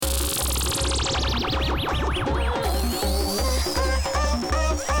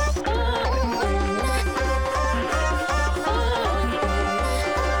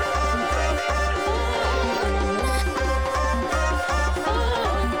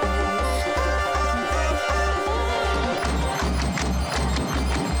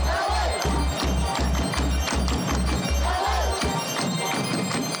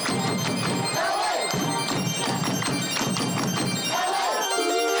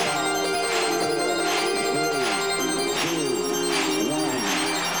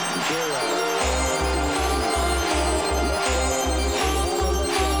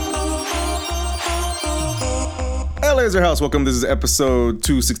Laser House, welcome. This is episode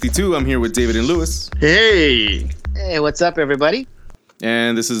 262. I'm here with David and Lewis. Hey, what's up, everybody?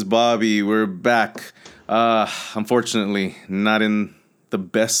 And this is Bobby. We're back. Unfortunately, not in the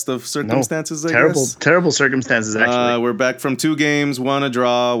best of circumstances, I guess. Terrible circumstances, actually. We're back from 2 games, 1 a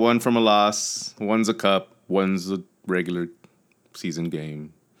draw, 1 from a loss. 1's a cup, 1's a regular season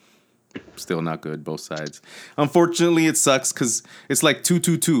game. Still not good, both sides. Unfortunately, it sucks because it's like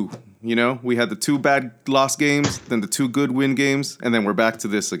 2-2-2. You know, we had the 2 bad loss games, then the 2 good win games, and then we're back to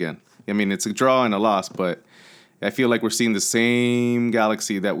this again. I mean, it's a draw and a loss, but I feel like we're seeing the same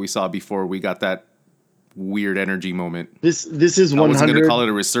Galaxy that we saw before we got that weird energy moment. This is 100. I wasn't going to call it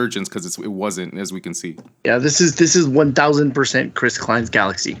a resurgence because it wasn't, as we can see. Yeah, this is 1000% Chris Klein's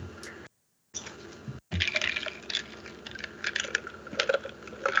Galaxy.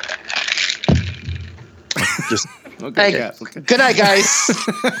 Just okay. Hey, Yeah, okay. Good night, guys.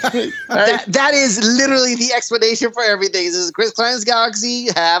 that is literally the explanation for everything. This is Chris Klein's Galaxy.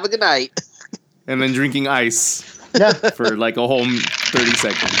 Have a good night. And then drinking ice yeah, for like a whole 30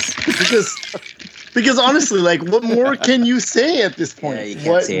 seconds. because honestly, like, what more can you say at this point? Yeah, you can't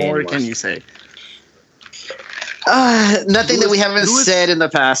what say more anymore. can you say? Nothing that we haven't said in the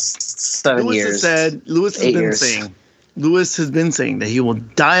past 7 years. Lewis has been saying that he will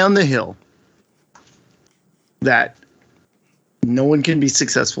die on the hill. That no one can be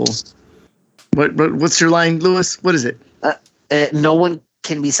successful. What's your line, Lewis? What is it? No one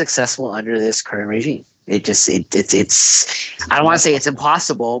can be successful under this current regime. It's I don't want to say it's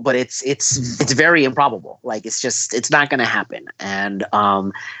impossible, but it's very improbable. Like it's not going to happen. And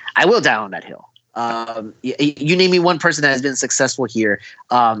I will die on that hill. You name me one person that has been successful here,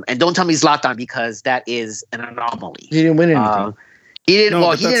 and don't tell me Zlatan because that is an anomaly. He didn't win anything. He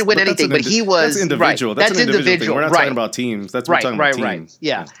didn't win anything, but he was that's individual. Right. That's an individual thing. We're not talking about teams. That's what we're talking about teams. Right.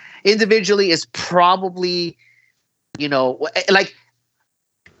 Yeah. Individually is probably, like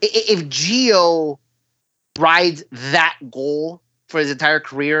if Gio rides that goal for his entire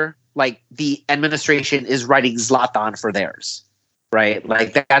career, like the administration is writing Zlatan for theirs, right?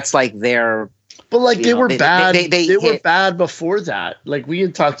 Like that's like their. But like they were bad. They were hit. bad before that. Like we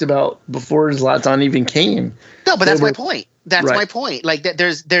had talked about before Zlatan even came. No, but that's my point. That's my point. Like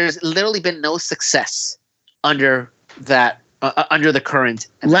there's literally been no success under that under the current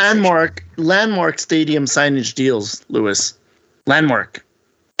landmark stadium signage deals, Lewis. Landmark.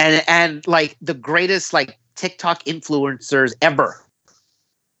 And like the greatest like TikTok influencers ever.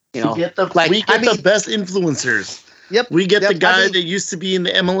 You know, we get the best influencers. Yep. We get the guy that used to be in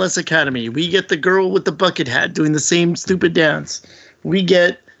the MLS Academy. We get the girl with the bucket hat doing the same stupid dance. We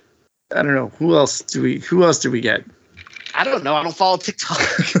get, I don't know, who else do we get? I don't know. I don't follow TikTok.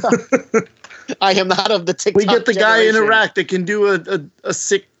 I am not of the TikTok. We get the generation. guy in Iraq that can do a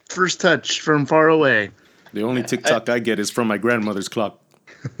sick first touch from far away. The only TikTok I get is from my grandmother's clock.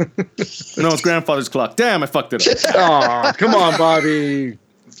 No, it's grandfather's clock. Damn, I fucked it up. Oh, come on, Bobby.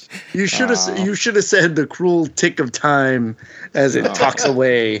 You should have said the cruel tick of time as it talks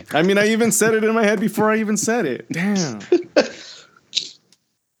away. I mean, I even said it in my head before I even said it. Damn.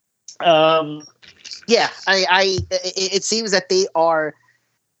 Yeah, it seems that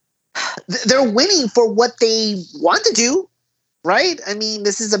they're winning for what they want to do, right? I mean,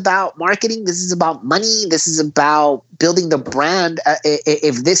 this is about marketing. This is about money. This is about building the brand.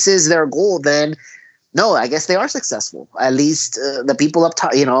 If this is their goal, then no, I guess they are successful. At least the people up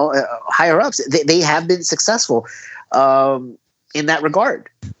top, higher ups, they have been successful in that regard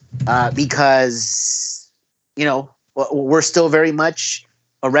because, we're still very much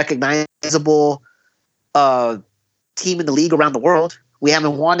a recognizable team in the league around the world. We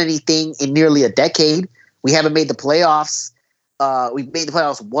haven't won anything in nearly a decade. We haven't made the playoffs. We've made the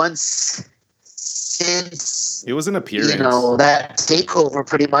playoffs once since it was an appearance. That takeover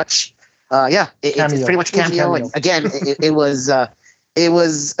pretty much. It's pretty much cameo. And again, it was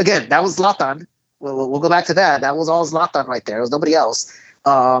again, that was Zlatan. We'll go back to that. That was all Zlatan right there. There was nobody else.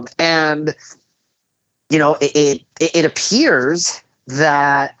 And it appears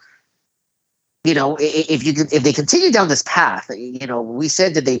that if they continue down this path, we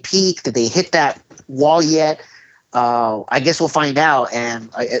said, did they peak? Did they hit that wall yet? I guess we'll find out. And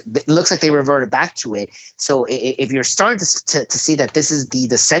it looks like they reverted back to it. So if you're starting to see that this is the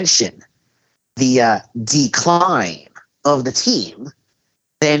descension, the decline of the team,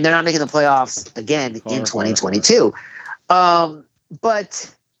 then they're not making the playoffs again in 2022.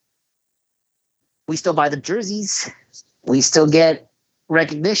 But we still buy the jerseys. We still get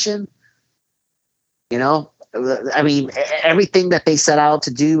recognition. I mean, everything that they set out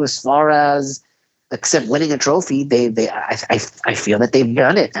to do as far as except winning a trophy, I feel that they've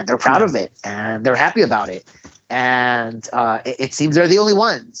done it and they're proud of it and they're happy about it. and it seems they're the only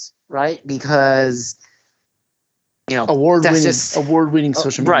ones, right? Because award-winning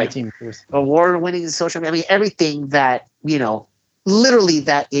social media right. team. Award-winning social media. I mean, everything that literally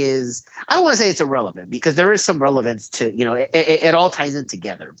that is. I don't want to say it's irrelevant because there is some relevance to it all ties in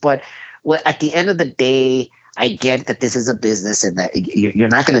together. But at the end of the day, I get that this is a business and that you're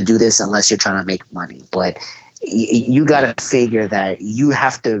not going to do this unless you're trying to make money. But you got to figure that you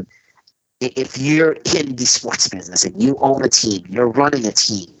have to. If you're in the sports business and you own a team, you're running a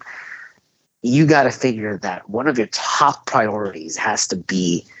team, you got to figure that one of your top priorities has to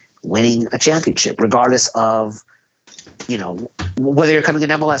be winning a championship, regardless of, whether you're coming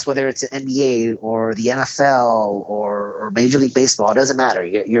in MLS, whether it's an NBA or the NFL or Major League Baseball, it doesn't matter.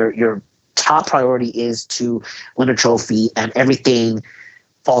 Your top priority is to win a trophy, and everything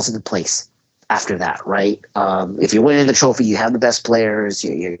falls into place after that, right? If you're winning the trophy, you have the best players,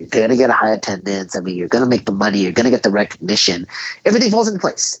 you're going to get a high attendance. I mean, you're going to make the money, you're going to get the recognition. Everything falls into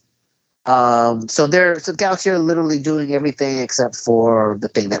place. So Galaxy are literally doing everything except for the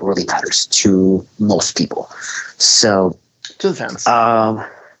thing that really matters to most people. So to the fans.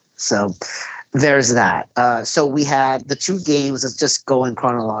 So there's that. So we had the two games. Let's just go in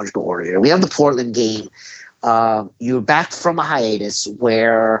chronological order here. We have the Portland game. You're back from a hiatus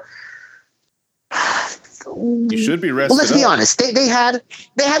where you should be rested. Well, let's be honest. They had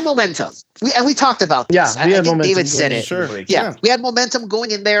momentum. We talked about this. Yeah, we had momentum. David said it. Sure. Yeah, we had momentum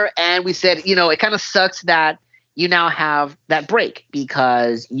going in there, and we said, it kind of sucks that you now have that break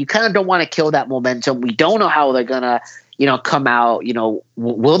because you kind of don't want to kill that momentum. We don't know how they're gonna, come out.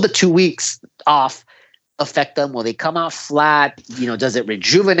 Will the 2 weeks off affect them? Will they come out flat? Does it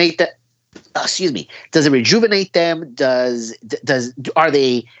rejuvenate them? Does it rejuvenate them? Are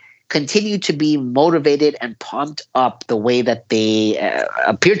they continue to be motivated and pumped up the way that they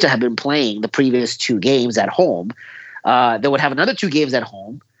appear to have been playing the previous 2 games at home? They would have another 2 games at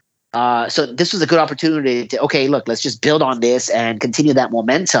home. So this was a good opportunity to, okay, look, let's just build on this and continue that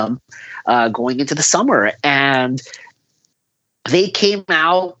momentum going into the summer. And they came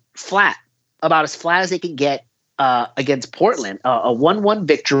out flat, about as flat as they can get against Portland. A 1-1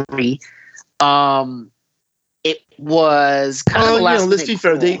 victory. It was kind of let's be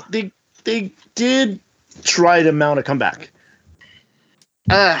fair. They did try to mount a comeback.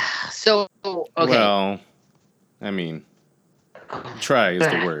 So okay. Well, I mean, try is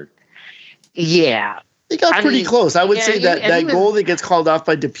the word. Yeah, they got pretty close. I would say that goal that gets called off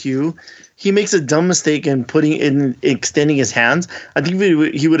by Depew, he makes a dumb mistake in extending his hands. I think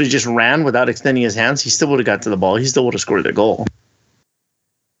if he would have just ran without extending his hands, he still would have got to the ball. He still would have scored the goal.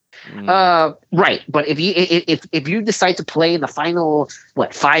 Right, but if you decide to play in the final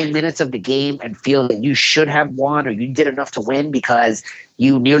 5 minutes of the game and feel that you should have won or you did enough to win because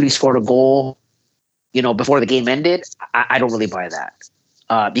you nearly scored a goal, before the game ended, I don't really buy that.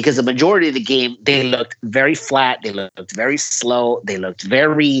 Because the majority of the game they looked very flat, they looked very slow, they looked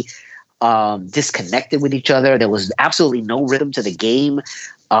very disconnected with each other. There was absolutely no rhythm to the game.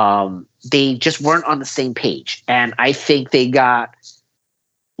 They just weren't on the same page, and I think they got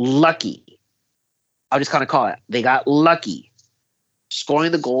lucky. I'll just kind of call it. They got lucky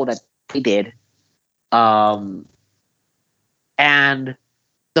scoring the goal that they did. And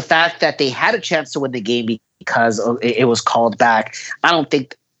the fact that they had a chance to win the game because it was called back. I don't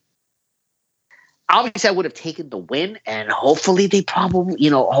think. Obviously, I would have taken the win, and hopefully they probably,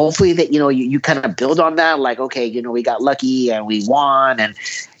 hopefully that, you kind of build on that. Like, okay, we got lucky and we won and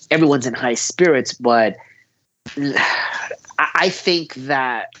everyone's in high spirits, but I think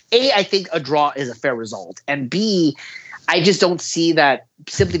that I think a draw is a fair result, and B, I just don't see that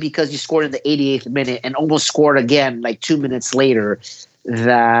simply because you scored in the 88th minute and almost scored again 2 minutes later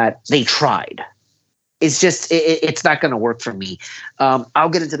that they tried. It's just it's not going to work for me. I'll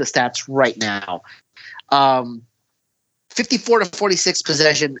get into the stats right now. 54-46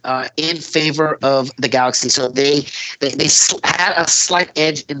 possession in favor of the Galaxy. So they had a slight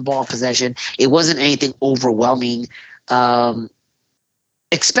edge in ball possession. It wasn't anything overwhelming.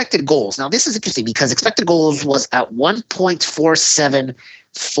 Expected goals. Now, this is interesting because expected goals was at 1.47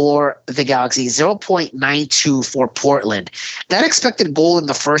 for the Galaxy, 0.92 for Portland. That expected goal in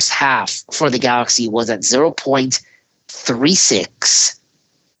the first half for the Galaxy was at 0.36.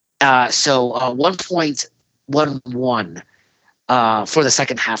 So 1.11 for the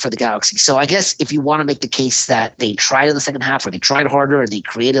second half for the Galaxy. So I guess if you want to make the case that they tried in the second half or they tried harder and they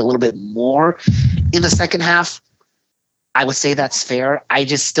created a little bit more in the second half, I would say that's fair. I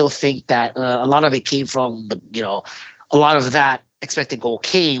just still think that a lot of it came from, a lot of that expected goal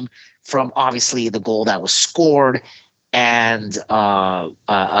came from obviously the goal that was scored and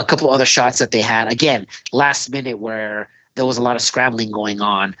a couple other shots that they had. Again, last minute where there was a lot of scrambling going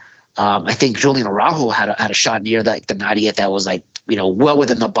on. I think Julian Araujo had a shot near the 90th that was like, well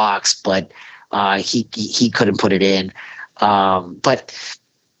within the box, but he couldn't put it in. But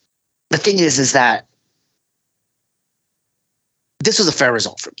the thing is that this was a fair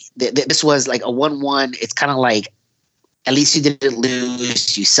result for me. This was like a 1-1. It's kind of like, at least you didn't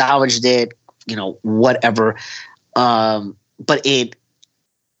lose. You salvaged it, whatever. But it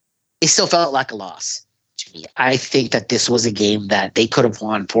still felt like a loss to me. I think that this was a game that they could have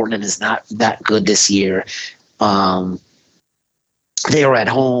won. Portland is not that good this year. They were at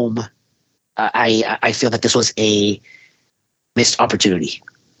home. I feel that this was a missed opportunity.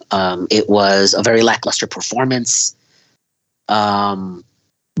 It was a very lackluster performance.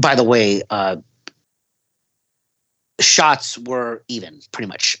 By the way, shots were even pretty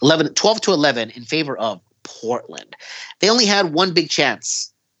much 12-11 in favor of Portland. They only had one big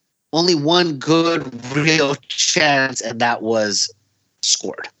chance, only one good real chance, and that was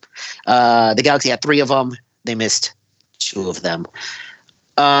scored. The Galaxy had 3 of them. They missed 2 of them.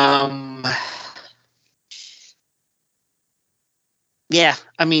 Yeah,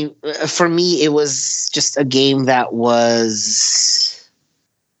 I mean, for me, it was just a game that was,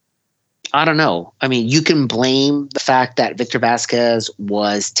 I don't know. I mean, you can blame the fact that Victor Vasquez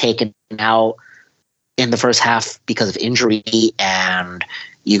was taken out in the first half because of injury, and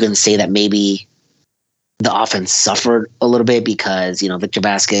you can say that maybe the offense suffered a little bit because, Victor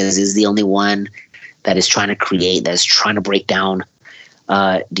Vasquez is the only one that is trying to create, that is trying to break down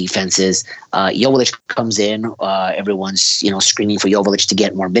defenses. Joveljic comes in. Everyone's screaming for Joveljic to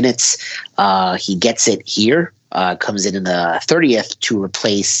get more minutes. He gets it here. Comes in the 30th to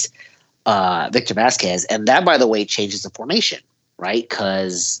replace Victor Vasquez, and that, by the way, changes the formation, right?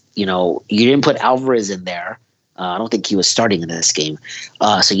 Because you didn't put Alvarez in there. I don't think he was starting in this game,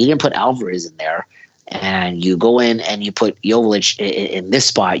 so you didn't put Alvarez in there, and you go in and you put Joveljic in this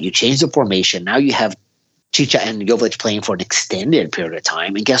spot. You change the formation. Now you have Chicha and Joveljic playing for an extended period of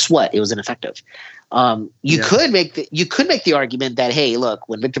time, and guess what? It was ineffective. You could make the argument that, hey, look,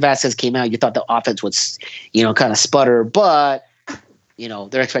 when Victor Vasquez came out, you thought the offense would, kind of sputter, but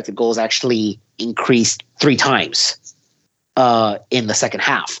their expected goals actually increased 3 times in the second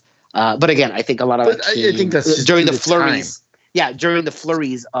half. But again, I think a lot of it I think that's during the flurries. Time. Yeah, during the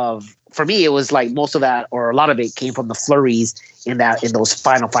flurries of, for me, it was like most of that, or a lot of it, came from the flurries in those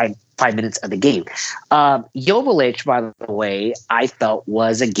final 5 minutes of the game. Joveljic, by the way, I felt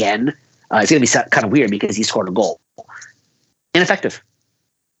was, again, it's going to be kind of weird because he scored a goal. Ineffective.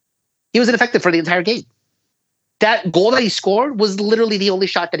 He was ineffective for the entire game. That goal that he scored was literally the only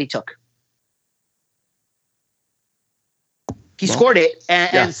shot that he took. He scored it.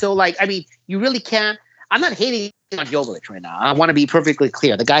 And so, you really can't. I'm not hating on Joveljic right now. I want to be perfectly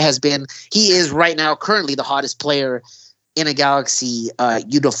clear. The guy he is right now currently the hottest player in a Galaxy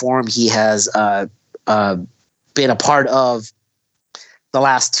uniform. He has been a part of the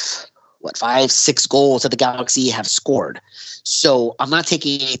last 5-6 goals that the Galaxy have scored. So I'm not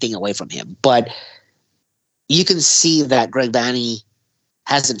taking anything away from him, but you can see that Greg Vanney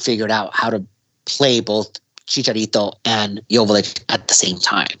hasn't figured out how to play both Chicharito and Joveljic at the same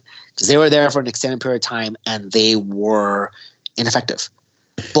time, because they were there for an extended period of time and they were ineffective.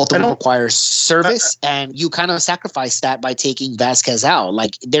 Both of them require service, and you kind of sacrifice that by taking Vasquez out.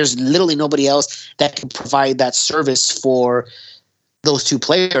 Like, there's literally nobody else that can provide that service for those 2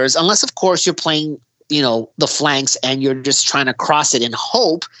 players, unless, of course, you're playing, the flanks and you're just trying to cross it and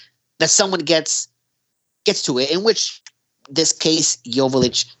hope that someone gets to it, in which this case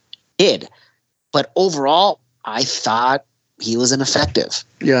Joveljic did. But overall, I thought he was ineffective.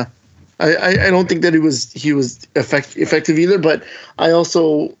 Yeah. I don't think that he was effective either, but I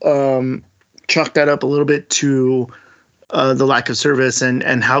also chalk that up a little bit to the lack of service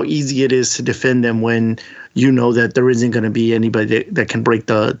and how easy it is to defend them when you know that there isn't going to be anybody that can break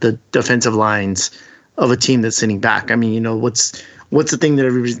the defensive lines of a team that's sitting back. I mean, what's the thing that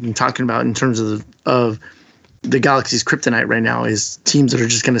everybody's been talking about in terms of the Galaxy's kryptonite right now is teams that are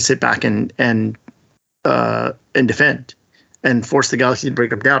just going to sit back and defend and force the Galaxy to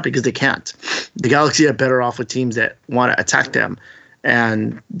break them down, because they can't. The Galaxy are better off with teams that want to attack them,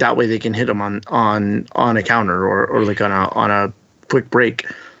 and that way they can hit them on a counter or like on a quick break.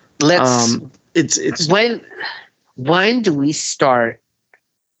 It's when do we start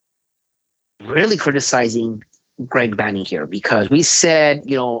really criticizing Greg Vanney here? Because we said,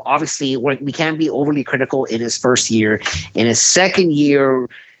 obviously we can't be overly critical in his first year. In his second year,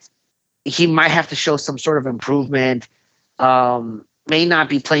 he might have to show some sort of improvement. may not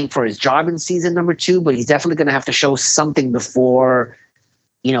be playing for his job in season number 2, but he's definitely going to have to show something before,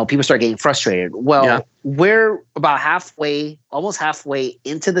 people start getting frustrated. Well, we're about almost halfway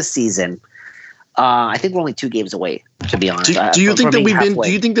into the season. I think we're only 2 games away, to be honest. Do you think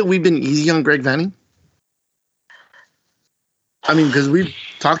that we've been easy on Greg Vanney? I mean, because we've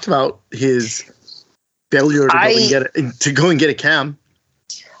talked about his failure to go and get a cam.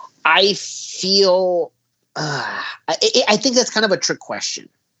 I feel I think that's kind of a trick question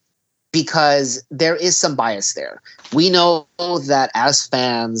because there is some bias there. We know that as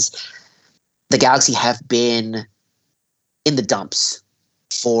fans, the Galaxy have been in the dumps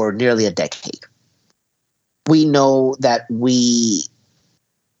for nearly a decade. We know that we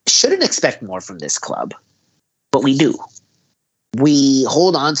shouldn't expect more from this club, but we do. We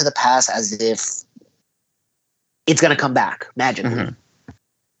hold on to the past as if it's going to come back magically.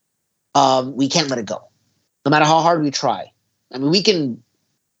 We can't let it go, no matter how hard we try. I mean, we can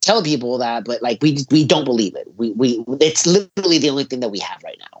tell people that, but like we don't believe it. We it's literally the only thing that we have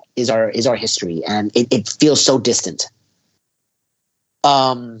right now is our history, and it feels so distant.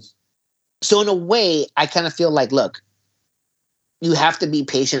 So in a way, I kind of feel like, look, you have to be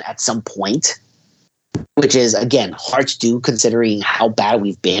patient at some point, which is, again, hard to do considering how bad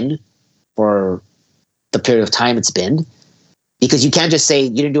we've been for the period of time it's been. Because you can't just say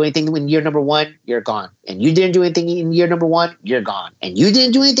you didn't do anything in year number 1, you're gone. And you didn't do anything in year number 1, you're gone. And you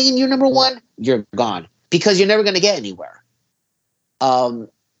didn't do anything in year number 1, you're gone. Because you're never going to get anywhere.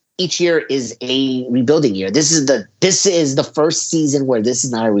 Each year is a rebuilding year. This is the first season where this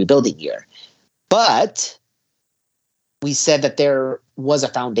is not a rebuilding year. But we said that there was a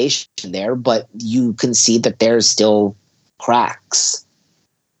foundation there, but you can see that there's still cracks.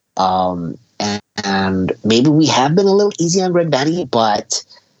 And maybe we have been a little easy on Greg Vanney, but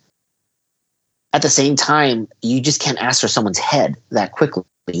at the same time, you just can't ask for someone's head that quickly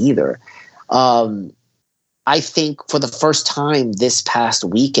either. I think for the first time this past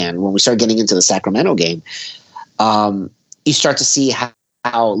weekend, when we start getting into the Sacramento game, you start to see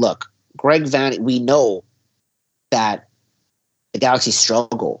how look, Greg Vanney, we know that the Galaxy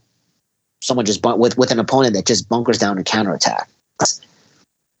struggle. Someone just with an opponent that just bunkers down and counterattack.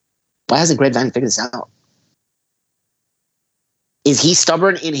 Why hasn't Greg Vanney figured this out? Is he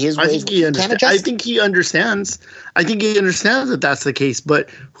stubborn in his ways? I think he understands. I think he understands that that's the case. But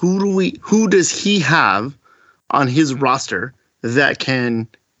who does he have on his roster that can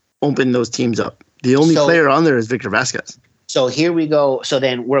open those teams up? The only player on there is Victor Vasquez. So here we go. So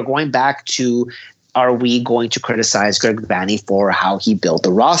then we're going back to, are we going to criticize Greg Vanney for how he built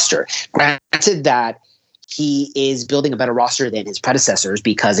the roster? Granted that he is building a better roster than his predecessors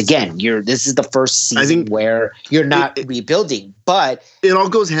because, again, this is the first season where you're not rebuilding. But it all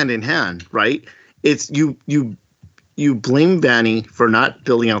goes hand in hand, right? It's you blame Vanney for not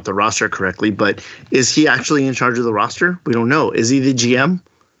building out the roster correctly, but is he actually in charge of the roster? We don't know. Is he the GM?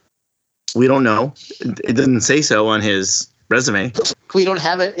 We don't know. It doesn't say so on his resume. We don't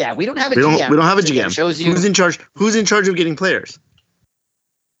have it. Yeah, we don't have a GM. We don't have a GM. Shows you who's in charge. Who's in charge of getting players?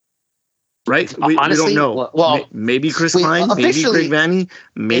 Right? Honestly, we don't know. Well, maybe Chris Klein, maybe Greg Vanney,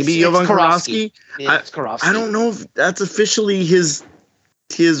 maybe Jovan Kirovski. I don't know if that's officially his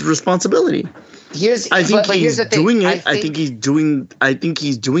responsibility. I think he's doing it. I think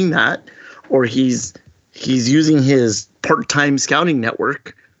he's doing that, or he's using his part-time scouting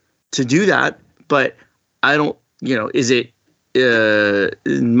network to do that. But I don't. Is it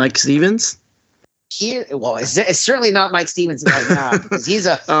Mike Stevens? It's certainly not Mike Stevens right now because he's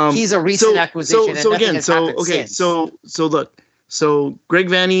a recent acquisition. So Greg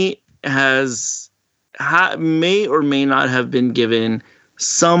Vanney may or may not have been given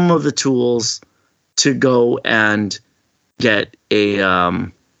some of the tools to go and get a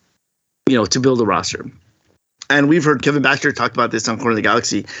to build a roster. And we've heard Kevin Baxter talk about this on Corner of the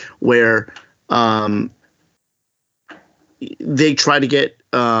Galaxy, where they try to get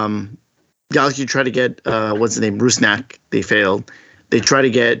Galaxy tried to get what's the name, Rusnak. They failed. They tried to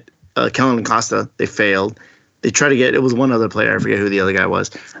get Kellen Acosta. They failed. They tried to get, it was one other player. I forget who the other guy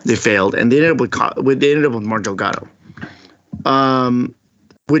was. They failed, and they ended up with Mark Delgado,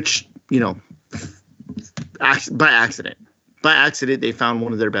 which by accident they found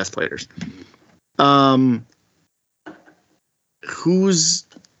one of their best players. Who's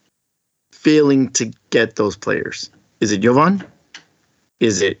failing to get those players? Is it Jovan?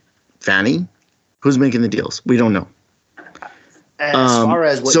 Is it Vanney? Who's making the deals? We don't know. As far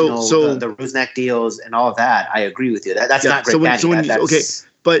as the Rusnak deals and all of that, I agree with you. That's not Greg Vanney.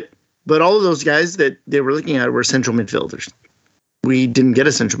 But all of those guys that they were looking at were central midfielders. We didn't get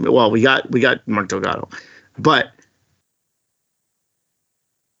a central. Well, we got Mark Delgado, but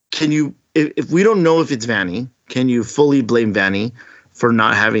can you, if we don't know if it's Vanney, can you fully blame Vanney for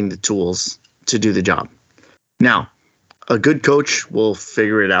not having the tools to do the job? Now, a good coach will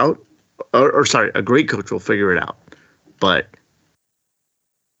figure it out. Or sorry, a great coach will figure it out. But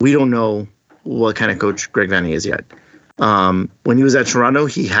we don't know what kind of coach Greg Vanney is yet. When he was at Toronto,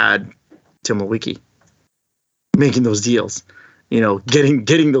 he had Tim Lewicki making those deals, getting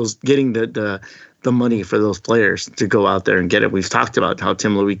the money for those players to go out there and get it. We've talked about how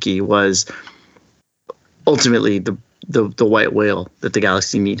Tim Lewicki was ultimately the white whale that the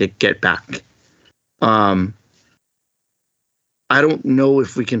Galaxy need to get back. I don't know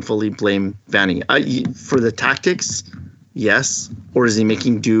if we can fully blame Vanney for the tactics. Yes, or is he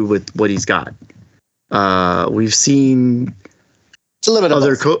making do with what he's got? We've seen it's a little bit of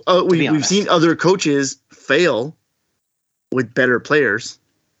other we've seen other coaches fail with better players.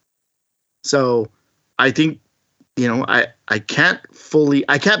 So I think I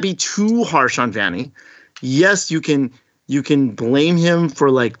can't be too harsh on Vanney. Yes, you can blame him for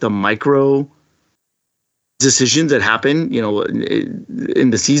like the micro decisions that happen, in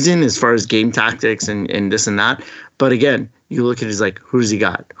the season as far as game tactics and this and that. But again, you look at it as like, who does he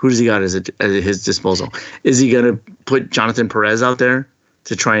got? Who does he got at his disposal? Is he going to put Jonathan Perez out there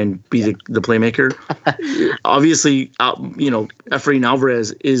to try and be the playmaker? Obviously, Efrain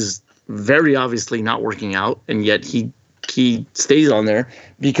Alvarez is very obviously not working out, and yet he stays on there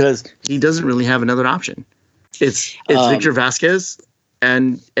because he doesn't really have another option. It's Victor Vasquez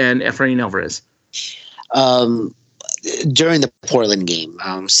and Efrain Alvarez. During the Portland game,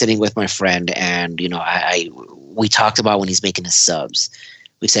 sitting with my friend, and we talked about when he's making his subs.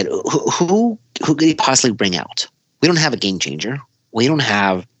 We said, who could he possibly bring out? We don't have a game changer. We don't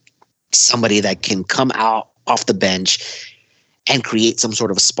have somebody that can come out off the bench and create some sort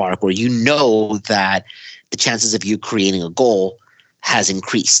of a spark where that the chances of you creating a goal has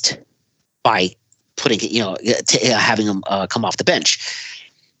increased by putting having him come off the bench,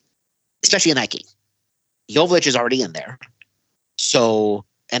 especially in that game. Jovic is already in there. So,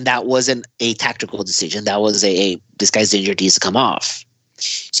 and that wasn't a tactical decision. That was this guy's injured, needs to come off.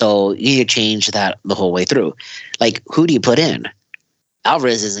 So you need to change that the whole way through. Like, who do you put in?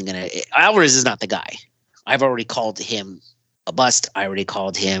 Alvarez is not the guy. I've already called him a bust. I already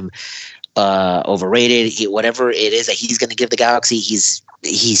called him overrated. Whatever it is that he's going to give the Galaxy, he's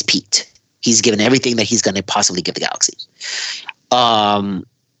peaked. He's given everything that he's going to possibly give the Galaxy.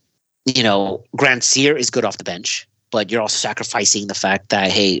 Grant Sear is good off the bench, but you're also sacrificing the fact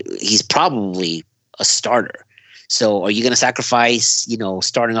that, hey, he's probably a starter. So are you going to sacrifice,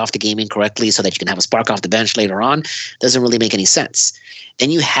 starting off the game incorrectly so that you can have a spark off the bench later on? Doesn't really make any sense.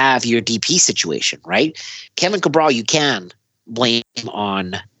 Then you have your DP situation, right? Kevin Cabral, you can blame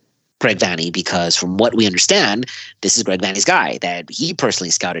on Greg Vanney because from what we understand, this is Greg Vanney's guy, that he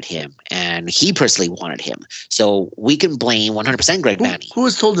personally scouted him and he personally wanted him. So we can blame 100% Greg Vanney. Who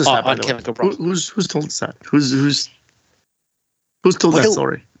has told us that? On Kevin Cabral. Who's told us that? Who's told that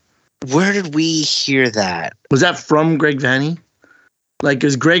story? Where did we hear that? Was that from Greg Vanney? Like,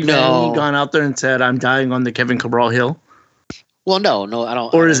 has Greg Vanney gone out there and said, "I'm dying on the Kevin Cabral hill"? Well, no, I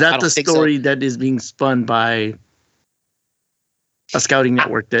don't. Or is that the story that is being spun by a scouting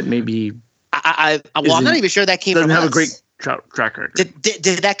network that maybe I'm not even sure that came from us. Doesn't have a great track record. Did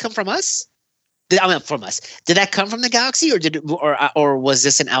that come from us? From us. Did that come from the Galaxy, or was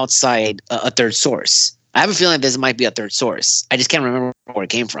this an outside a third source? I have a feeling this might be a third source. I just can't remember where it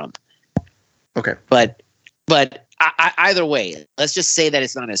came from. Okay, but either way, let's just say that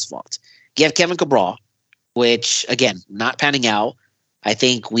it's not his fault. You have Kevin Cabral, which again, not panning out. I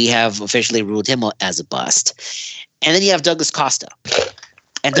think we have officially ruled him as a bust. And then you have Douglas Costa.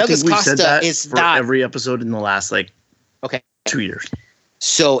 And Douglas Costa is for not every episode in the last 2 years.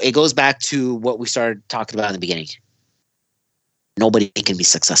 So it goes back to what we started talking about in the beginning. Nobody can be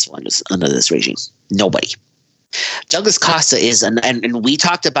successful under this regime. Nobody. Douglas Costa is, and we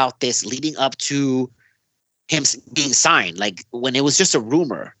talked about this leading up to him being signed. Like when it was just a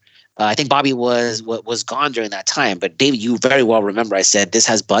rumor. I think Bobby was gone during that time, but David, you very well remember I said this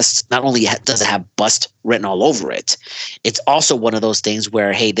has bust. Not only does it have bust written all over it, it's also one of those things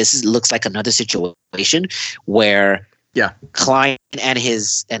where, hey, looks like another situation where Klein and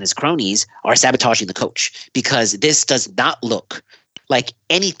his cronies are sabotaging the coach, because this does not look like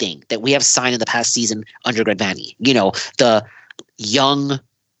anything that we have signed in the past season under Greg Vanney. The young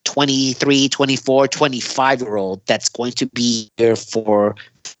 23, 24, 25-year-old that's going to be here for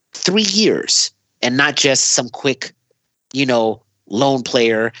 3 years and not just some quick, lone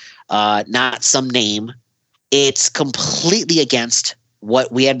player, not some name. It's completely against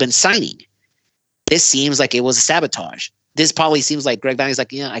what we had been signing. This seems like it was a sabotage. this probably seems like Greg Vanney's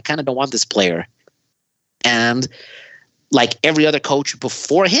like, I kind of don't want this player. And like every other coach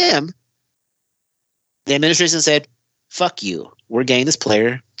before him, the administration said, fuck you. We're getting this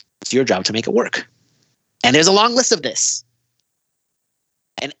player. It's your job to make it work. And there's a long list of this.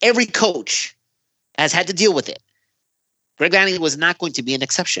 And every coach has had to deal with it. Greg Vanney was not going to be an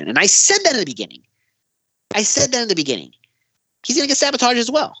exception. And I said that in the beginning. He's going to get sabotaged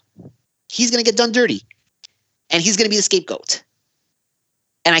as well. He's going to get done dirty. And he's going to be the scapegoat.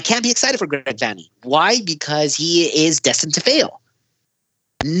 And I can't be excited for Greg Vanney. Why? Because he is destined to fail.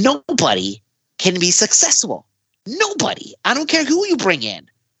 Nobody can be successful. Nobody. I don't care who you bring in.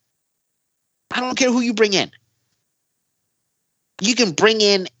 You can bring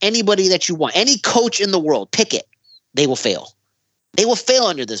in anybody that you want. Any coach in the world. Pick it. They will fail. They will fail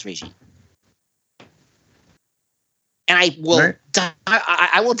under this regime. And I will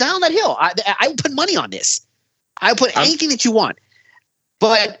I will down that hill. I will put money on this. I will put anything that you want.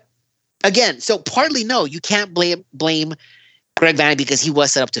 But again, so partly no, you can't blame Greg Vanney because he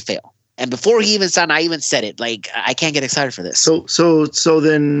was set up to fail. And before he even signed, I even said it. Like, I can't get excited for this. So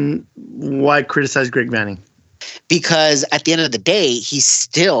then why criticize Greg Vanney? Because at the end of the day, he's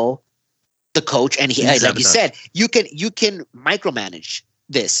still the coach, and he, like you said, you can micromanage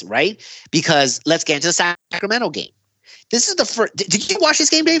this, right? Because let's get into the Sacramento game. This is the first. Did you watch this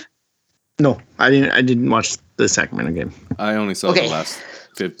game, Dave? No, I didn't. I didn't watch the Sacramento game. I only saw the last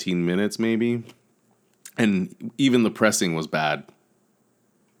 15 minutes, maybe, and even the pressing was bad.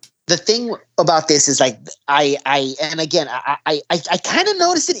 The thing about this is like I kind of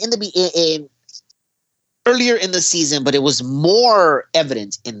noticed it in earlier in the season, but it was more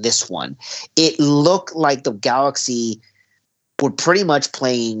evident in this one. It looked like the Galaxy were pretty much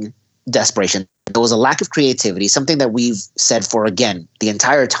playing desperation. There was a lack of creativity, something that we've said for, again, the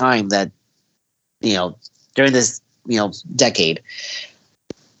entire time that, during this, decade,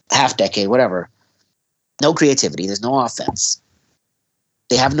 half decade, whatever. No creativity. There's no offense.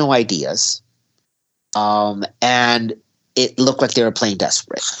 They have no ideas. And it looked like they were playing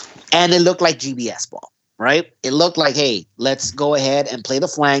desperate. And it looked like GBS ball. Right? It looked like, hey, let's go ahead and play the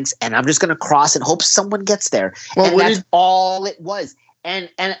flanks, and I'm just going to cross and hope someone gets there. Well, and that's all it was. And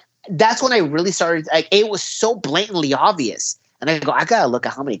that's when I really started. Like, it was so blatantly obvious. And I go, I got to look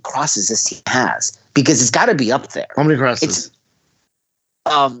at how many crosses this team has because it's got to be up there. How many crosses?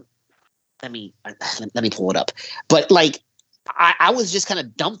 Let me pull it up. But like, I was just kind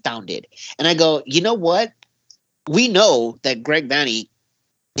of dumbfounded, and I go, you know what? We know that Greg Vanney,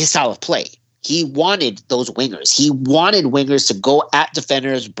 his style of play. He wanted those wingers. He wanted wingers to go at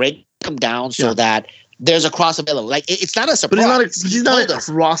defenders, break them down so that there's a cross available. Like, it's not a surprise. But he's not a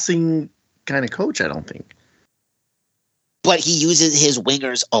crossing kind of coach, I don't think. But he uses his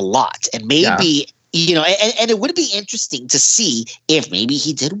wingers a lot. And maybe, and it would be interesting to see if maybe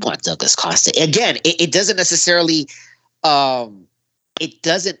he did want Douglas Costa. Again, it doesn't necessarily it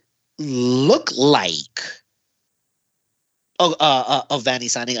doesn't look like a Vanney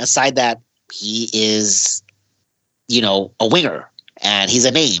signing, aside that he is, a winger and he's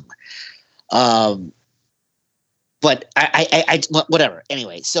a name. But I whatever.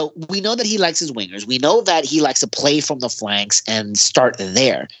 Anyway, so we know that he likes his wingers. We know that he likes to play from the flanks and start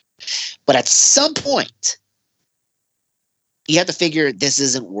there. But at some point, you have to figure this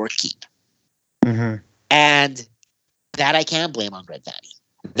isn't working. Mm-hmm. And that I can't blame on Greg Vanney.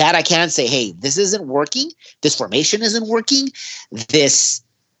 That I can say, hey, this isn't working. This formation isn't working. This,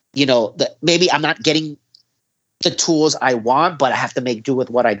 maybe I'm not getting the tools I want, but I have to make do with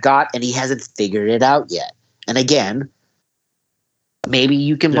what I got, and he hasn't figured it out yet. And again, maybe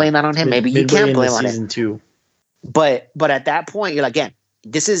you can blame that on him. Maybe you can't blame on him. Two. But at that point, you're like, again,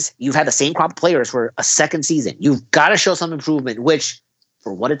 you've had the same crop of players for a second season. You've got to show some improvement, which,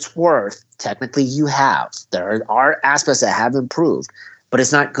 for what it's worth, technically you have. There are aspects that have improved, but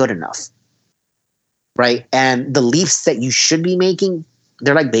it's not good enough. Right? And the leaps that you should be making,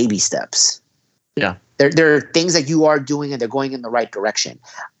 they're like baby steps. Yeah. There are things that you are doing and they're going in the right direction.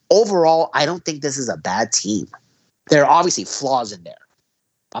 Overall, I don't think this is a bad team. There are obviously flaws in there.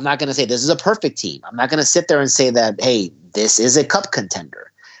 I'm not going to say this is a perfect team. I'm not going to sit there and say that, hey, this is a cup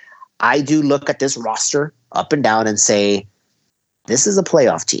contender. I do look at this roster up and down and say, this is a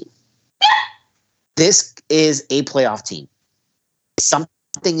playoff team. This is a playoff team.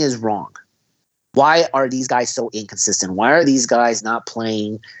 Something is wrong. Why are these guys so inconsistent? Why are these guys not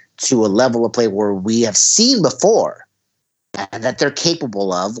playing to a level of play where we have seen before and that they're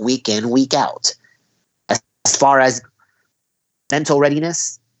capable of week in, week out? As far as mental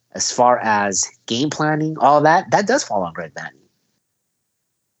readiness, as far as game planning, all that does fall on Greg Vanney.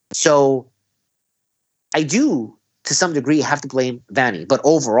 So I do, to some degree, have to blame Vanny. But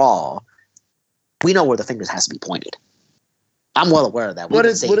overall, we know where the fingers has to be pointed. I'm well aware of that. What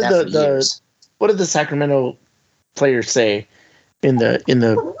did the Sacramento players say in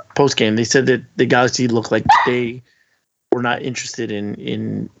the post game? They said that the Galaxy looked like they were not interested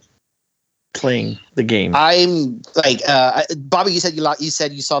in playing the game. I'm like Bobby. You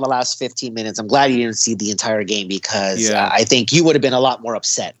said you saw the last 15 minutes. I'm glad you didn't see the entire game because I think you would have been a lot more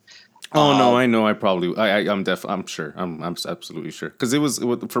upset. Oh no, I know. I'm sure. I'm absolutely sure because it was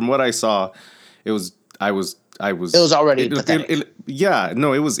from what I saw, it was already pathetic.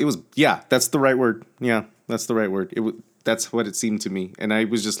 That's the right word. Yeah, that's the right word. That's what it seemed to me, and I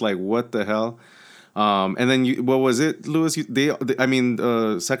was just like, what the hell? And then what was it, Lewis?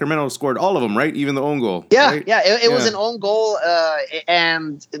 Sacramento scored all of them, right? Even the own goal. Yeah, right? It was an own goal,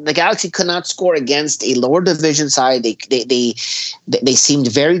 and the Galaxy could not score against a lower division side. They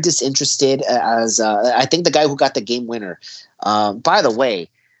seemed very disinterested. As I think the guy who got the game winner. By the way,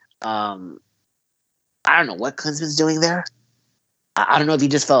 I don't know what Klinsmann's doing there. I don't know if he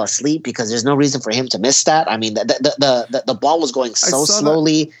just fell asleep because there's no reason for him to miss that. I mean, the ball was going so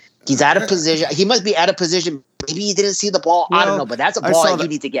slowly. That. He's out of position. He must be out of position. Maybe he didn't see the ball. I don't know, but that's a ball you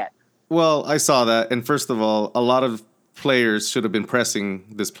need to get. Well, I saw that, and first of all, a lot of players should have been pressing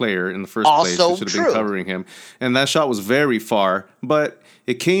this player in the first place. They should have been covering him, and that shot was very far, but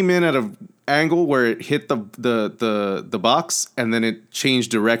it came in at an angle where it hit the box, and then it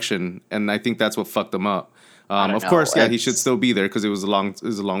changed direction, and I think that's what fucked him up. Of course, he should still be there because it was a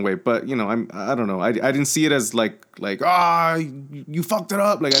long way. But I don't know. I didn't see it as like you fucked it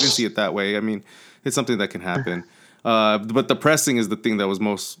up. Like I didn't see it that way. I mean, it's something that can happen. But the pressing is the thing that was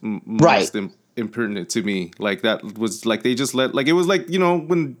most impertinent to me. Like that was like they just let it was like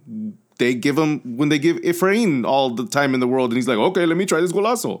when they give Efrain all the time in the world and he's like, okay, let me try this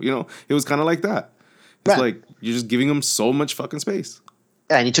golazo. It was kind of like that. It's like you're just giving him so much fucking space.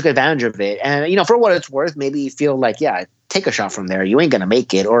 And he took advantage of it. And, for what it's worth, maybe you feel like, take a shot from there. You ain't going to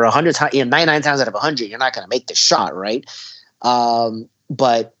make it. Or 99 times out of 100, you're not going to make the shot, right?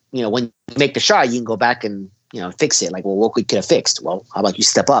 But, when you make the shot, you can go back and, fix it. Like, well, what we could have fixed? Well, how about you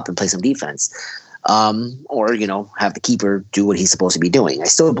step up and play some defense? Or, have the keeper do what he's supposed to be doing. I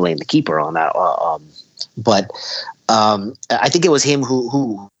still blame the keeper on that. But I think it was him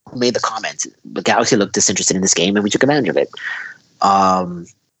who made the comment. The Galaxy looked disinterested in this game, and we took advantage of it.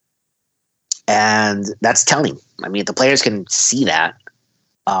 And that's telling. I mean, if the players can see that,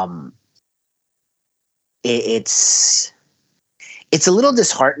 it's a little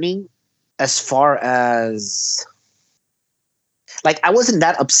disheartening as far as like I wasn't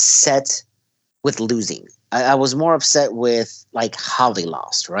that upset with losing. I was more upset with like how they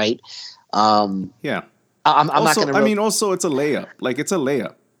lost, right? I'm not going to. I mean, also it's a layup. Like it's a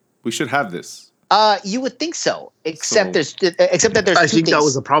layup. We should have this. You would think so, except that there's. I think that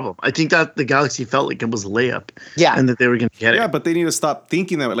was a problem. I think that the Galaxy felt like it was a layup, and that they were going to get it. Yeah, but they need to stop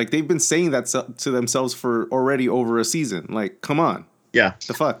thinking that way. Like they've been saying that to themselves for already over a season. Like, come on. Yeah.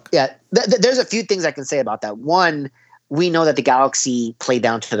 The fuck. Yeah, there's a few things I can say about that. One, we know that the Galaxy play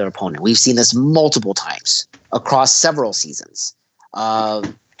down to their opponent. We've seen this multiple times across several seasons,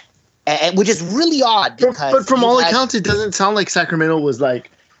 and which is really odd. But from all accounts, it doesn't sound like Sacramento was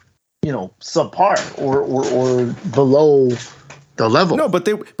like, subpar or below the level. No, but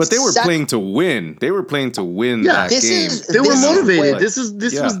they were playing to win. They were playing to win that game. They were motivated. This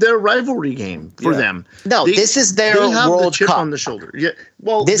was their rivalry game for them. No, this is their World chip Cup on the shoulder. Yeah.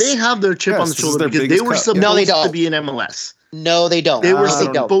 Well, they have their chip on the shoulder because they were supposed to be in MLS. No, they don't. They were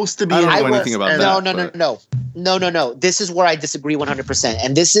supposed to be. I don't know anything about that. No. This is where I disagree 100%.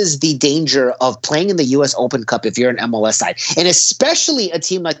 And this is the danger of playing in the U.S. Open Cup if you're an MLS side, and especially a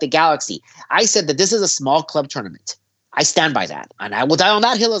team like the Galaxy. I said that this is a small club tournament. I stand by that, and I will die on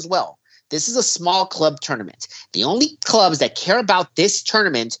that hill as well. This is a small club tournament. The only clubs that care about this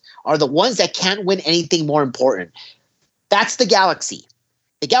tournament are the ones that can't win anything more important. That's the Galaxy.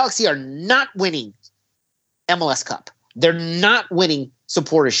 The Galaxy are not winning MLS Cup. They're not winning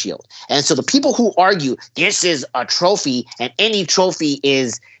Supporters Shield. And so the people who argue this is a trophy and any trophy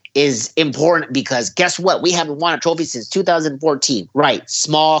is important because guess what? We haven't won a trophy since 2014. Right.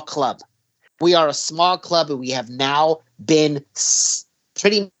 Small club. We are a small club and we have now been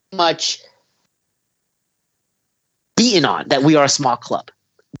pretty much beaten on that we are a small club.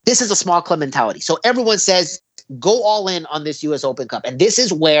 This is a small club mentality. So everyone says go all in on this U.S. Open Cup. And this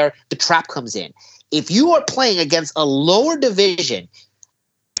is where the trap comes in. If you are playing against a lower division,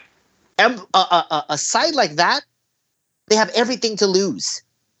 a side like that, they have everything to lose.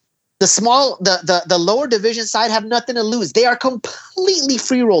 the lower division side have nothing to lose. They are completely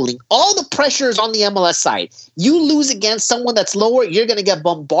free rolling. All the pressure is on the MLS side. You lose against someone that's lower, you're going to get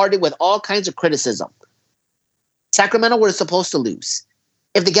bombarded with all kinds of criticism. Sacramento were supposed to lose.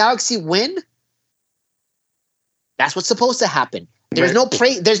 If the Galaxy win, that's what's supposed to happen. There's no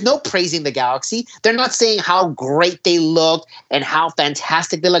praising the Galaxy. They're not saying how great they looked and how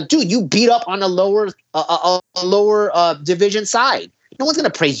fantastic they look. Dude, you beat up on a lower division side. No one's going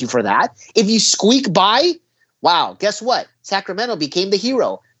to praise you for that. If you squeak by, wow, guess what? Sacramento became the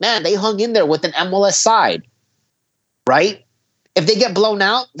hero. Man, they hung in there with an MLS side, right? If they get blown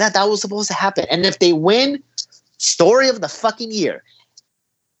out, that was supposed to happen. And if they win, story of the fucking year.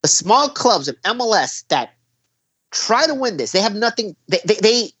 The small clubs of MLS that try to win this, they have nothing.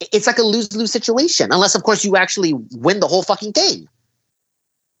 It's like a lose-lose situation, unless, of course, you actually win the whole fucking thing.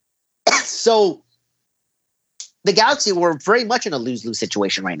 So the Galaxy were very much in a lose-lose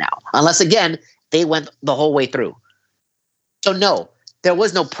situation right now, unless, again, they went the whole way through. So, no, there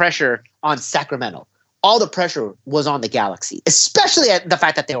was no pressure on Sacramento. All the pressure was on the Galaxy, especially at the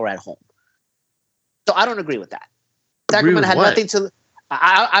fact that they were at home. So I don't agree with that. Sacramento had nothing to.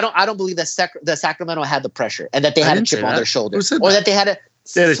 I don't believe that the Sacramento had the pressure and that they had a chip on their shoulder, or that they had a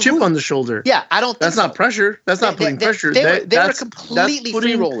chip on the shoulder. Yeah, I don't. That's not pressure. That's not putting pressure. They were completely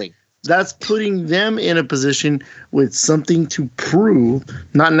free rolling. That's putting them in a position with something to prove,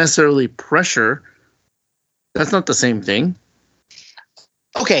 not necessarily pressure. That's not the same thing.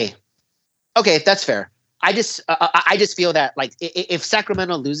 Okay, that's fair. I just feel that, like, if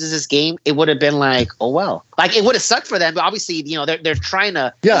Sacramento loses this game, it would have been like, oh well, like it would have sucked for them. But obviously, you know, they're trying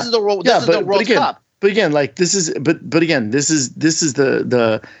to. Yeah, this is the World Cup. But again, like this is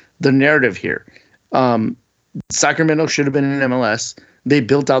the narrative here. Sacramento should have been in MLS. They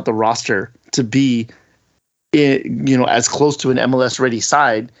built out the roster to be, as close to an MLS ready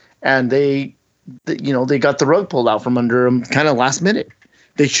side, and they got the rug pulled out from under them kind of last minute.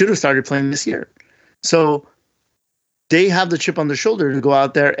 They should have started playing this year. So they have the chip on their shoulder to go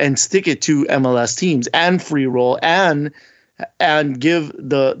out there and stick it to MLS teams and free roll and give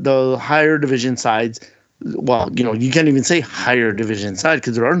the higher division sides. Well, you can't even say higher division side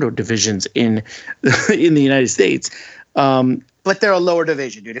because there are no divisions in the United States. But they're a lower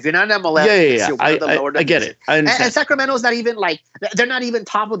division, dude. If you're not an MLS, yeah. I get it. I understand. And Sacramento's not even they're not even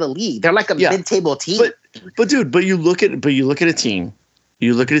top of the league. They're like a mid-table team. But you look at a team.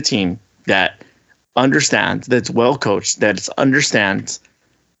 You look at a team that understands, that's well coached, that understands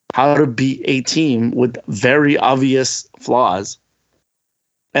how to beat a team with very obvious flaws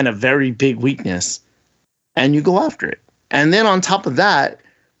and a very big weakness, and you go after it. And then on top of that,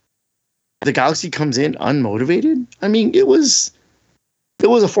 the Galaxy comes in unmotivated. I mean, it was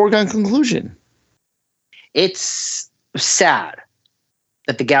a foregone conclusion. It's sad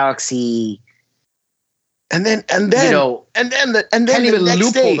that the Galaxy. And then the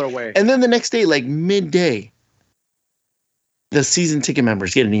next day, like midday, the season ticket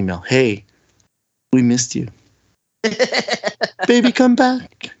members get an email. Hey, we missed you. Baby, come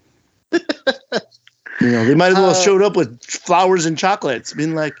back. They might as well have showed up with flowers and chocolates,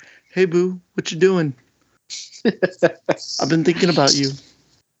 being like, hey, boo, what you doing? I've been thinking about you.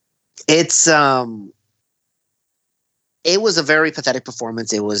 It's it was a very pathetic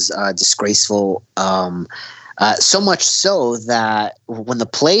performance. It was disgraceful. So much so that when the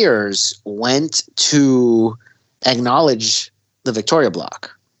players went to acknowledge the Victoria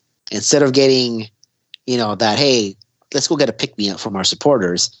block, instead of getting, that, hey, let's go get a pick-me-up from our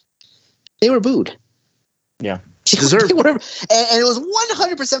supporters, they were booed. Yeah. Deserved. And it was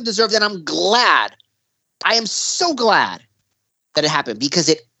 100% deserved. And I'm glad. I am so glad that it happened because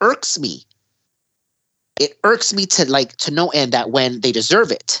it irks me. It irks me to no end that when they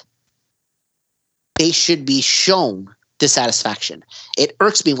deserve it, they should be shown dissatisfaction. It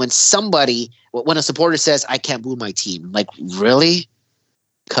irks me when a supporter says, I can't boo my team. Like, really?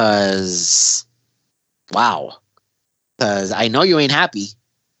 Because I know you ain't happy.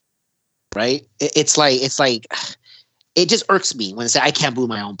 Right? It's like it just irks me when they say I can't boo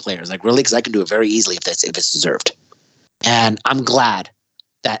my own players. Like, really? Because I can do it very easily if it's deserved. And I'm glad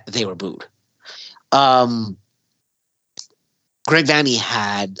that they were booed. Greg Vanney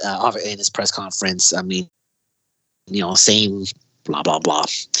had in his press conference, saying blah blah blah.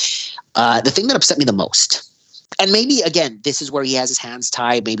 The thing that upset me the most, and maybe again, this is where he has his hands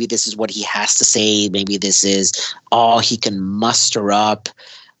tied. Maybe this is what he has to say. Maybe this is all he can muster up.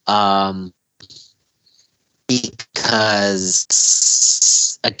 Because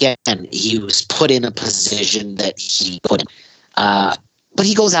again, he was put in a position that he put in. But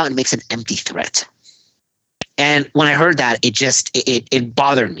he goes out and makes an empty threat. And when I heard that, it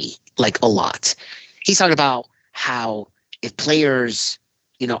bothered me like a lot. He's talking about how if players,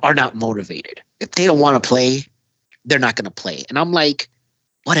 are not motivated, if they don't want to play, they're not going to play. And I'm like,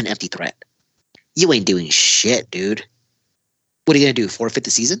 what an empty threat. You ain't doing shit, dude. What are you going to do? Forfeit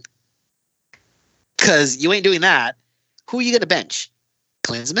the season? Because you ain't doing that. Who are you going to bench?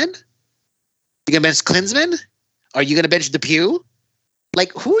 Klinsmann? You going to bench Klinsmann? Are you going to bench Depew?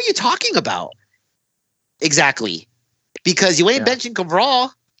 Like, who are you talking about? Exactly. Because you ain't benching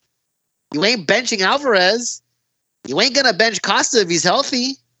Cabral. You ain't benching Alvarez. You ain't going to bench Costa if he's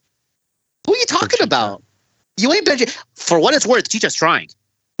healthy. Who are you talking about? You ain't benching. For what it's worth, Chicha's trying.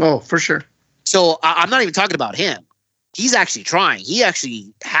 Oh, for sure. So I'm not even talking about him. He's actually trying. He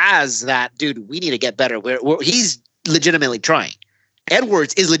actually has that, dude, we need to get better. He's legitimately trying.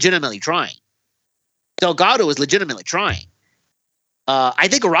 Edwards is legitimately trying. Delgado is legitimately trying. I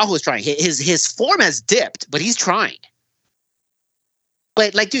think Araujo is trying. His form has dipped, but he's trying.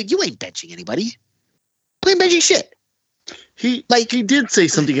 But, like, dude, you ain't benching anybody. You ain't benching shit. He did say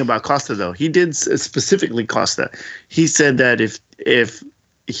something about Costa, though. He did specifically Costa. He said that if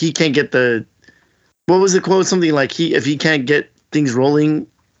he can't get the... What was the quote? Something like, if he can't get things rolling,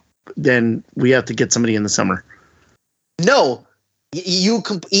 then we have to get somebody in the summer. No.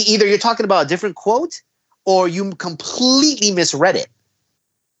 Either you're talking about a different quote or you completely misread it.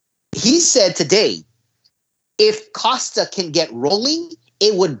 He said today, if Costa can get rolling,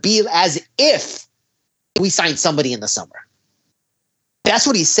 it would be as if we signed somebody in the summer. That's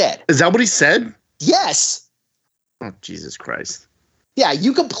what he said. Is that what he said? Yes. Oh, Jesus Christ. Yeah,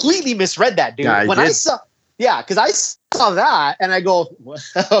 you completely misread that, dude. Yeah, because I saw that and I go,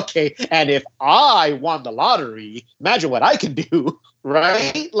 okay, and if I won the lottery, imagine what I can do,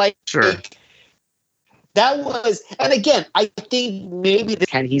 right? Like, sure. That was, and again, I think maybe this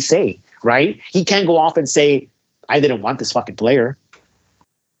can he say, right? He can go off and say, I didn't want this fucking player.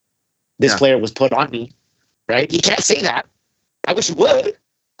 This player was put on me, right? He can't say that. I wish he would.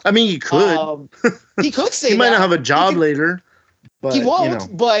 I mean, he could. He could say he might that. not have a job later. But, he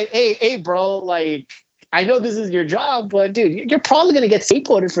won't. But hey, bro, like, I know this is your job, but dude, you're probably gonna get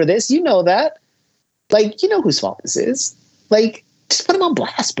scapegoated for this. You know that. Like, you know whose fault this is. Like, just put him on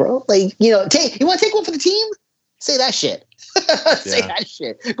blast, bro. Like, you want to take one for the team? Say that shit. Say that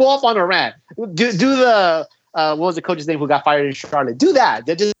shit. Go off on a rant. Do the what was the coach's name who got fired in Charlotte? Do that.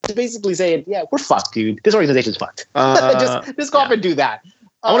 They're just basically saying, yeah, we're fucked, dude. This organization's fucked. Just go off and do that.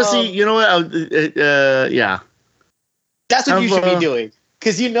 I want to see. You know what? Yeah. That's what you should be doing.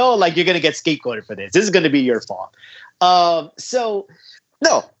 Because like, you're going to get scapegoated for this. This is going to be your fault. So,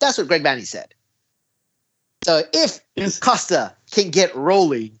 no, that's what Greg Vanney said. So, if Costa can get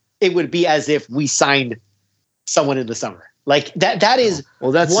rolling, it would be as if we signed someone in the summer. Like, that is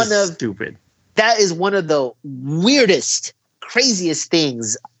stupid. That is one of the weirdest, craziest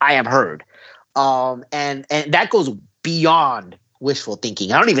things I have heard. And that goes beyond wishful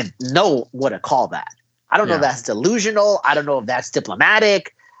thinking. I don't even know what to call that. I don't know if that's delusional. I don't know if that's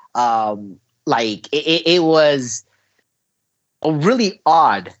diplomatic. Like, it was a really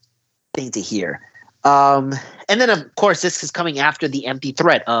odd thing to hear. And then, of course, this is coming after the empty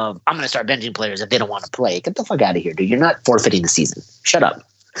threat of, I'm going to start benching players if they don't want to play. Get the fuck out of here, dude. You're not forfeiting the season. Shut up.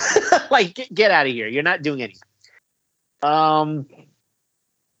 Like, get out of here. You're not doing anything.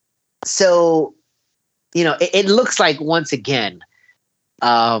 So, it looks like, once again,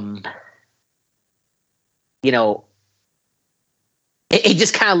 it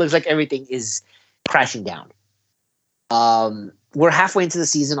just kind of looks like everything is crashing down. We're halfway into the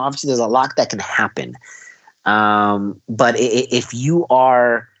season. Obviously, there's a lot that can happen. But if you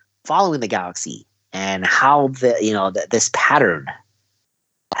are following the Galaxy and how this pattern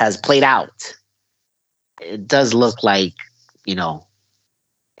has played out, it does look like,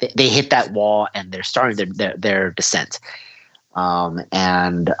 they hit that wall and they're starting their descent.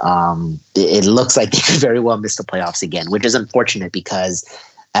 It looks like they could very well miss the playoffs again, which is unfortunate because,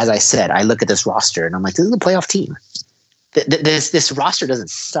 as I said, I look at this roster and I'm like, this is a playoff team. This roster doesn't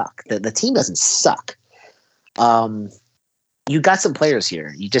suck. The team doesn't suck. You got some players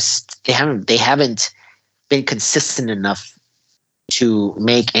here. They haven't been consistent enough to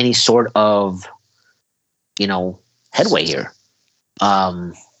make any sort of, headway here.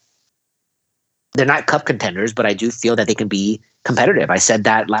 They're not cup contenders, but I do feel that they can be competitive. I said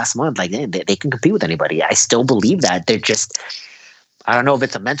that last month. Like, they can compete with anybody. I still believe that. They're just, I don't know if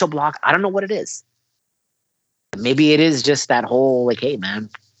it's a mental block. I don't know what it is. Maybe it is just that whole, like, hey, man,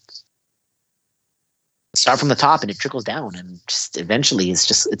 start from the top and it trickles down. And just eventually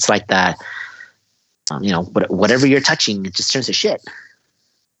it's like that, whatever you're touching, it just turns to shit.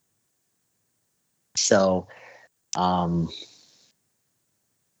 So,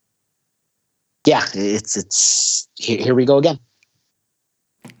 yeah, it's here we go again.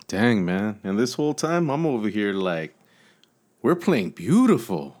 Dang, man. And this whole time, I'm over here like, we're playing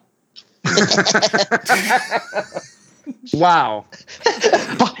beautiful. Wow.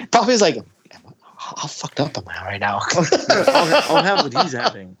 Bobby's like, how fucked up am I right now? I'll have what he's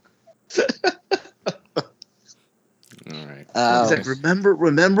having. All right. He's like, remember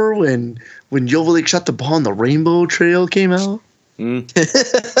when Joveljic shot the ball and the Rainbow Trail came out? I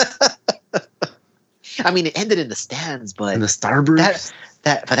mean, it ended in the stands, but And the Starburst?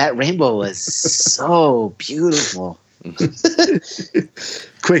 that rainbow was so beautiful.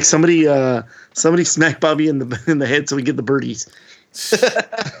 Quick, somebody smack Bobby in the head so we get the birdies.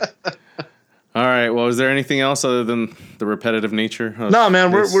 All right. Well, is there anything else other than the repetitive nature? No,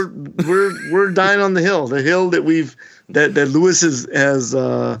 man, we're dying on the hill that Lewis has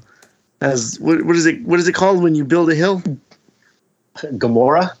what is it called when you build a hill?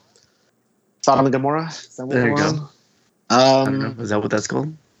 Gomorrah, Sodom and Gomorrah. There you go. I don't know. Is that what that's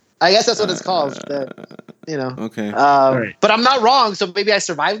called? I guess that's what it's called. Okay. Right. But I'm not wrong. So maybe I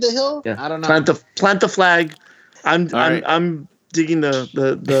survived the hill. Yeah. I don't know. Plant the flag. I'm digging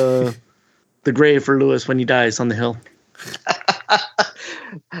the grave for Lewis when he dies on the hill.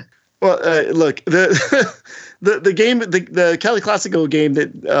 Well, look, the game, the Cali Classico game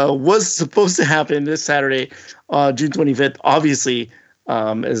that was supposed to happen this Saturday, June 25th, obviously,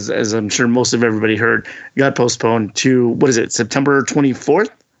 as I'm sure most of everybody heard, got postponed to, what is it, September 24th?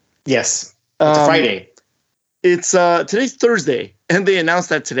 Yes, it's a Friday. It's today's Thursday, and they announced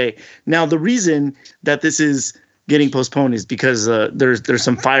that today. Now, the reason that this is getting postponed is because there's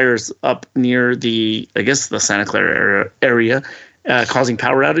some fires up near the Santa Clara area, causing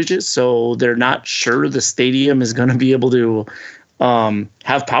power outages. So they're not sure the stadium is going to be able to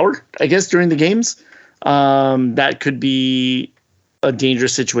have power, I guess, during the games. That could be a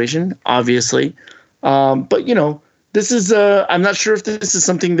dangerous situation, obviously. But, this is I'm not sure if this is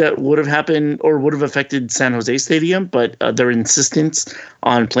something that would have happened or would have affected San Jose Stadium, but their insistence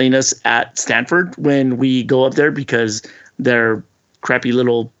on playing us at Stanford when we go up there because their crappy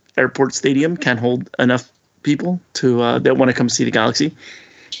little airport stadium can't hold enough people to that want to come see the Galaxy.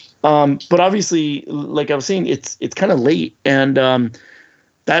 But obviously, like I was saying, it's kind of late, and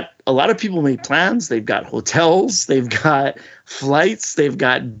that a lot of people made plans. They've got hotels, they've got flights, they've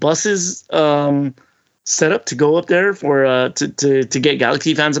got buses set up to go up there for to get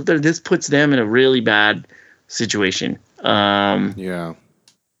Galaxy fans up there. This puts them in a really bad situation. Yeah.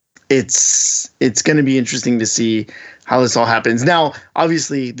 It's going to be interesting to see how this all happens. Now,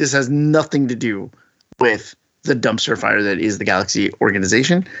 obviously, this has nothing to do with the dumpster fire that is the Galaxy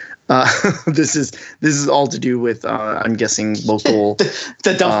organization. This is all to do with I'm guessing local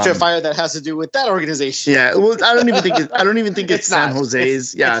the dumpster fire that has to do with that organization. Yeah, well, I don't even think it's San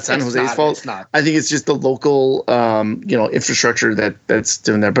Jose's. It's San Jose's fault. It's not. I think it's just the local infrastructure that's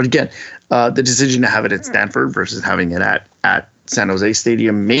doing that. But again, the decision to have it at Stanford versus having it at San Jose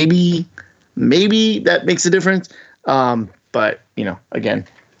Stadium, maybe that makes a difference. But again,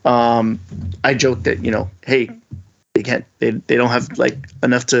 I joke that hey, they don't have like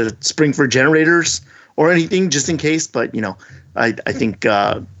enough to spring for generators or anything just in case. But I think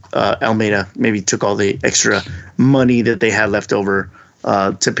Almeida maybe took all the extra money that they had left over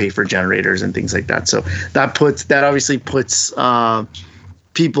to pay for generators and things like that. So that obviously puts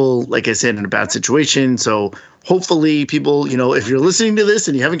people, like I said, in a bad situation. So hopefully people, if you're listening to this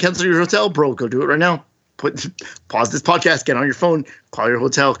and you haven't canceled your hotel, bro, go do it right now. Pause this podcast, get on your phone, call your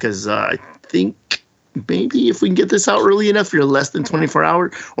hotel, because I think maybe if we can get this out early enough, you're less than 24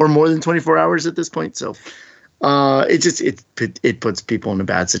 hours or more than 24 hours at this point. So it puts people in a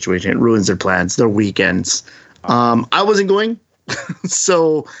bad situation. It ruins their plans, their weekends. I wasn't going,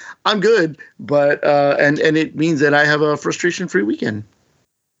 so I'm good. But and it means that I have a frustration-free weekend.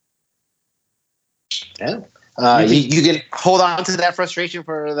 Yeah. You can hold on to that frustration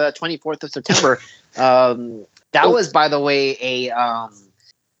for the 24th of September. That was, by the way, wow.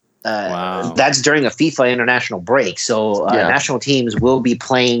 That's during a FIFA international break. So national teams will be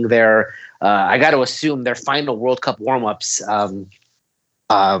playing their, I got to assume, their final World Cup warm-ups. The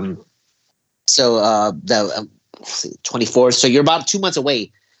 24th. So you're about 2 months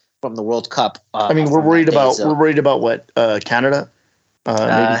away from the World Cup. We're worried about what? Canada?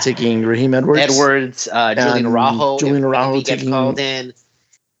 Maybe taking Raheem Edwards. Julian Araujo gets called in.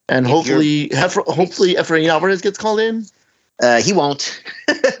 And hopefully Efrain Alvarez gets called in. He won't.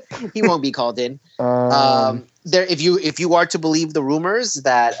 He won't be called in. If you are to believe the rumors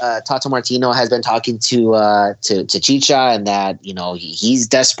that Tata Martino has been talking to Chicha, and that he's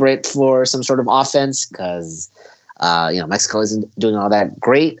desperate for some sort of offense because Mexico isn't doing all that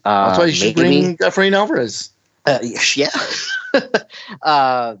great. That's why you should bring Efrain Alvarez. Yeah.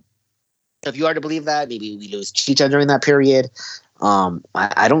 If you are to believe that, maybe we lose Chicha during that period.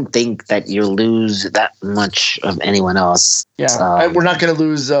 I don't think that you lose that much of anyone else. Yeah, we're not going to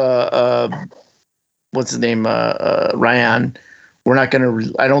lose. What's his name? Ryan. We're not going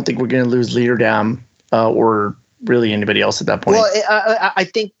to. I don't think we're going to lose Leerdam or really anybody else at that point. Well, I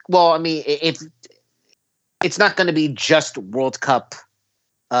think. Well, I mean, if it's not going to be just World Cup.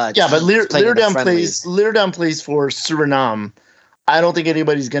 But Leerdam plays for Suriname. I don't think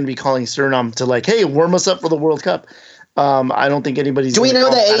anybody's going to be calling Suriname to like, hey, warm us up for the World Cup. I don't think anybody's going to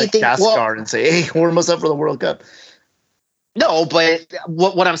call Madagascar and say, hey, warm us up for the World Cup. No, but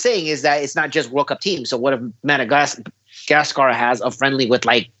what I'm saying is that it's not just World Cup teams. So what if Madagascar has a friendly with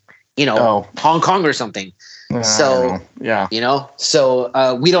Hong Kong or something? So we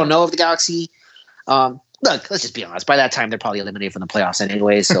don't know if the Galaxy. Look, let's just be honest. By that time, they're probably eliminated from the playoffs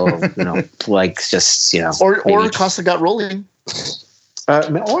anyway. So or Costa got rolling.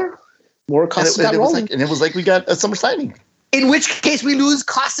 Or Costa got rolling. And it was like we got a summer signing. In which case, we lose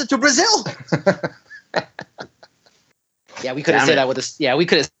Costa to Brazil. Yeah, we could have said that with a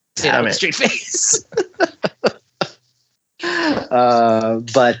straight face.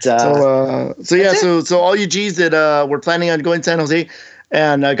 So all you G's that were planning on going to San Jose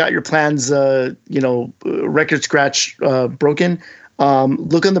and got your plans, record scratch broken.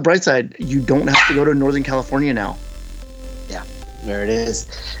 Look on the bright side. You don't have to go to Northern California now. Yeah, there it is.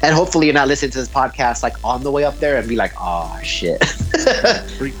 And hopefully you're not listening to this podcast like on the way up there and be like, oh shit.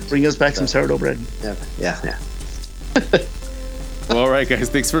 Bring us back some sourdough bread. Yeah. Well, all right, guys.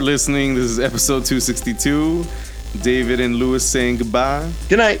 Thanks for listening. This is episode 262. David and Lewis saying goodbye.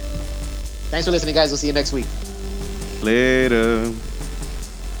 Good night. Thanks for listening, guys. We'll see you next week. Later.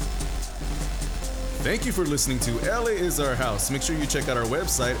 Thank you for listening to LA is Our House. Make sure you check out our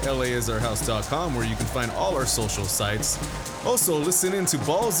website, laisourhouse.com, where you can find all our social sites. Also, listen in to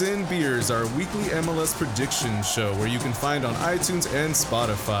Balls In Beers, our weekly MLS prediction show, where you can find on iTunes and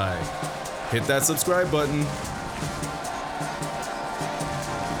Spotify. Hit that subscribe button.